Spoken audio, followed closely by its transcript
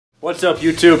What's up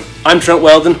YouTube? I'm Trent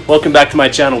Wel-Don. Welcome back to my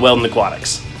channel, Wel-Don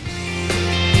Aquatics.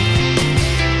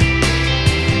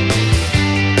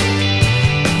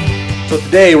 So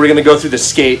today we're going to go through the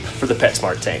scape for the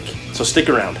Petsmart tank. So stick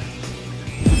around.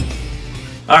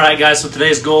 Alright guys, so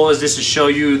today's goal is just to show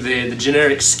you the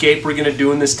generic scape we're going to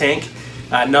do in this tank.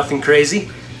 Nothing crazy,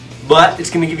 but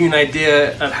it's going to give you an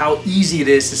idea of how easy it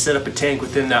is to set up a tank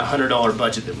within that $100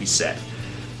 budget that we set.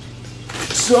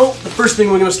 So the first thing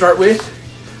we're going to start with,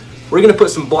 we're going to put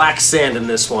some black sand in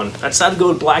this one. I decided to go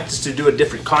with black just to do a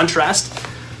different contrast.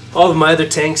 All of my other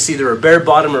tanks either are bare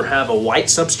bottom or have a white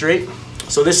substrate.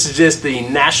 So this is just the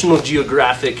National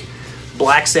Geographic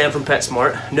black sand from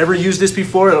Petsmart. Never used this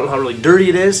before. I don't know how really dirty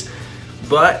it is,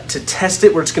 but to test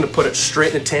it, we're just going to put it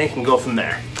straight in the tank and go from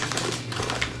there.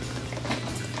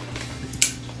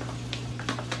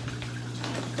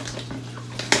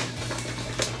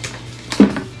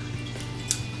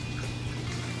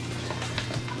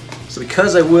 So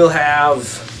because I will have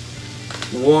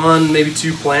one, maybe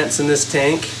two plants in this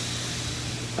tank,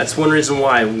 that's one reason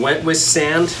why I went with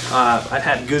sand. I've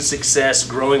had good success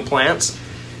growing plants,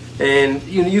 and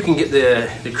you can get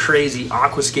the crazy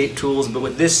aquascape tools, but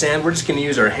with this sand, we're just going to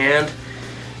use our hand.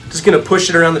 Just going to push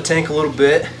it around the tank a little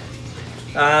bit.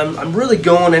 I'm really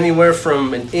going anywhere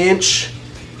from an inch,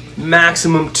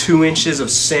 maximum 2 inches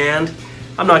of sand.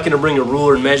 I'm not going to bring a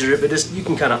ruler and measure it, but just you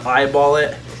can kind of eyeball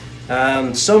it.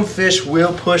 Some fish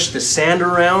will push the sand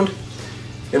around,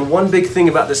 and one big thing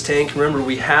about this tank, remember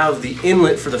we have the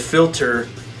inlet for the filter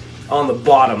on the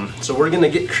bottom, so we're going to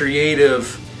get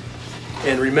creative,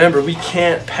 and remember we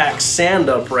can't pack sand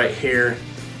up right here,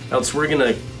 else we're going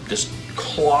to just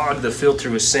clog the filter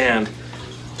with sand.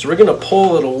 So we're going to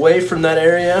pull it away from that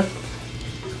area,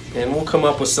 and we'll come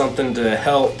up with something to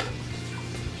help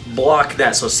block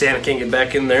that so sand can't get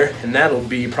back in there, and that'll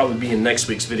probably be in next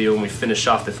week's video when we finish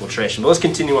off the filtration. But let's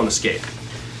continue on the scape.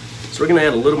 So we're going to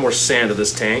add a little more sand to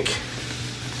this tank.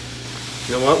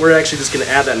 You know what, we're actually just going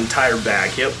to add that entire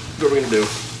bag. Yep, that's what we're going to do.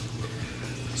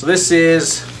 So it's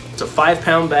a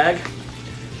 5-pound bag.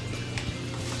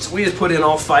 So we just put in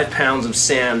all 5 pounds of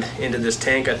sand into this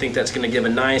tank. I think that's going to give a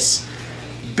nice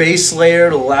base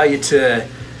layer to allow you to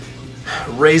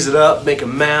raise it up, make a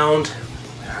mound,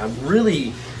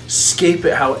 really scape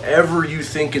it however you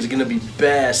think is going to be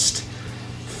best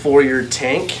for your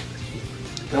tank.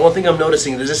 And one thing I'm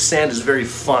noticing is this sand is very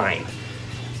fine.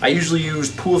 I usually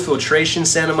use pool filtration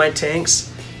sand in my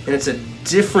tanks, and it's a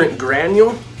different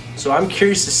granule, so I'm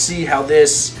curious to see how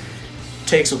this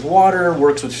takes with water,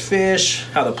 works with fish,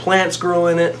 how the plants grow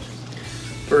in it.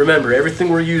 But remember, everything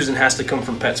we're using has to come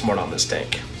from Petsmart on this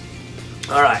tank.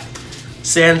 Alright,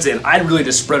 sand's in. I really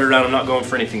just spread it around. I'm not going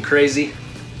for anything crazy.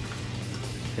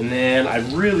 And then I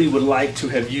really would like to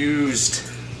have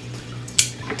used,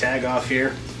 tag off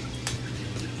here,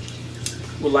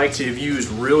 would like to have used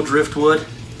real driftwood.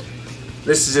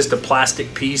 This is just a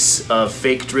plastic piece of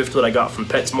fake driftwood I got from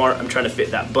Petsmart. I'm trying to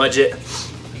fit that budget.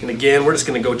 And again, we're just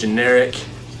going to go generic.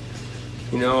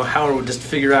 You know, just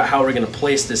figure out how we're going to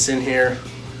place this in here.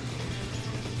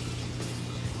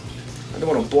 I don't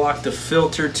want to block the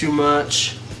filter too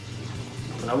much,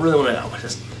 but I really want to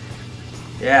just,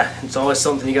 yeah, it's always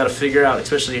something you got to figure out,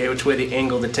 especially which way the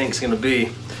angle of the tank's going to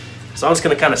be. So I'm just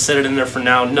going to kind of set it in there for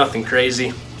now, nothing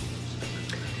crazy.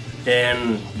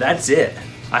 And that's it.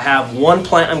 I have one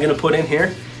plant I'm going to put in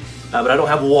here, but I don't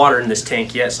have water in this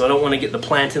tank yet, so I don't want to get the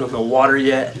plant in with no water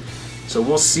yet. So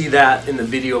we'll see that in the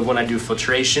video of when I do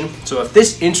filtration. So if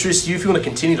this interests you, if you want to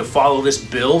continue to follow this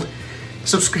build,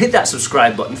 hit that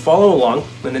subscribe button, follow along.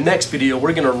 In the next video,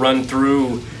 we're going to run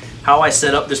through how I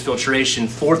set up this filtration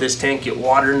for this tank, get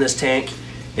water in this tank,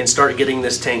 and start getting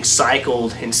this tank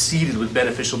cycled and seeded with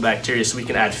beneficial bacteria so we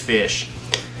can add fish.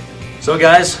 So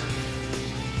guys,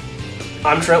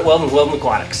 I'm Trent Wel-Don, Wel-Don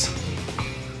Aquatics.